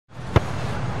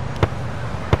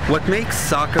What makes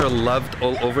soccer loved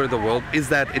all over the world is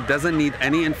that it doesn't need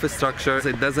any infrastructure,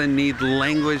 it doesn't need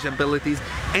language abilities,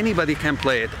 anybody can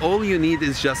play it. All you need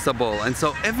is just a ball. And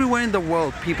so everywhere in the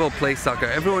world people play soccer,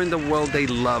 everywhere in the world they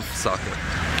love soccer.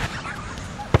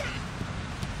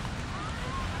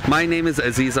 My name is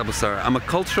Aziz. I'm a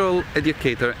cultural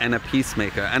educator and a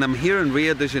peacemaker, and I'm here in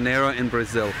Rio de Janeiro in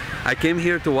Brazil. I came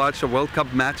here to watch the World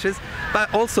Cup matches,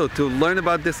 but also to learn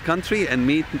about this country and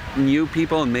meet new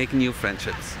people and make new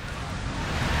friendships.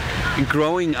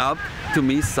 Growing up, to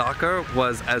me, soccer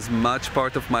was as much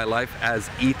part of my life as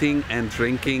eating and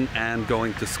drinking and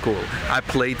going to school. I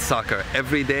played soccer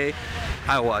every day.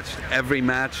 I watched every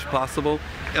match possible.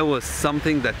 It was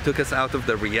something that took us out of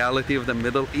the reality of the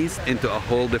Middle East into a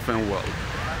whole different world.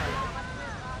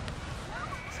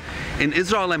 In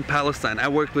Israel and Palestine, I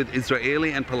worked with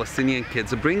Israeli and Palestinian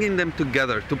kids, bringing them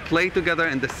together to play together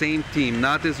in the same team,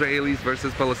 not Israelis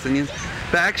versus Palestinians,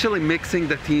 but actually mixing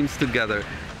the teams together.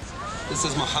 This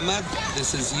is Muhammad,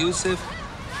 this is Yusuf.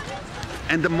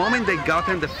 And the moment they got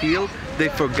in the field, they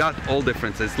forgot all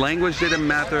differences. Language didn't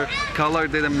matter, color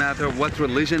didn't matter, what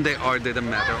religion they are didn't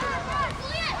matter.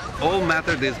 All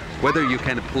mattered is whether you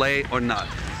can play or not.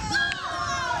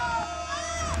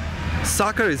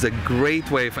 Soccer is a great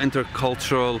way of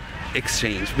intercultural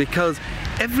exchange because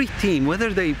every team,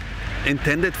 whether they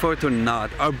intended for it or not,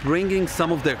 are bringing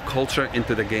some of their culture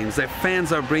into the games. Their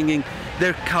fans are bringing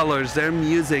their colors, their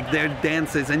music, their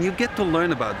dances, and you get to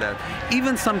learn about that.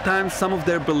 Even sometimes some of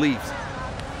their beliefs.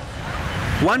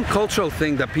 One cultural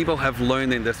thing that people have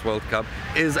learned in this World Cup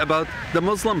is about the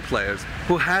Muslim players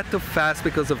who had to fast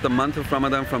because of the month of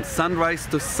Ramadan from sunrise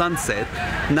to sunset,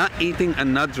 not eating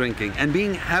and not drinking, and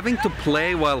having to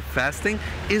play while fasting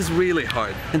is really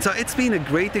hard. And so it's been a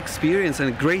great experience and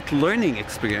a great learning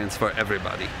experience for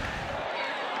everybody.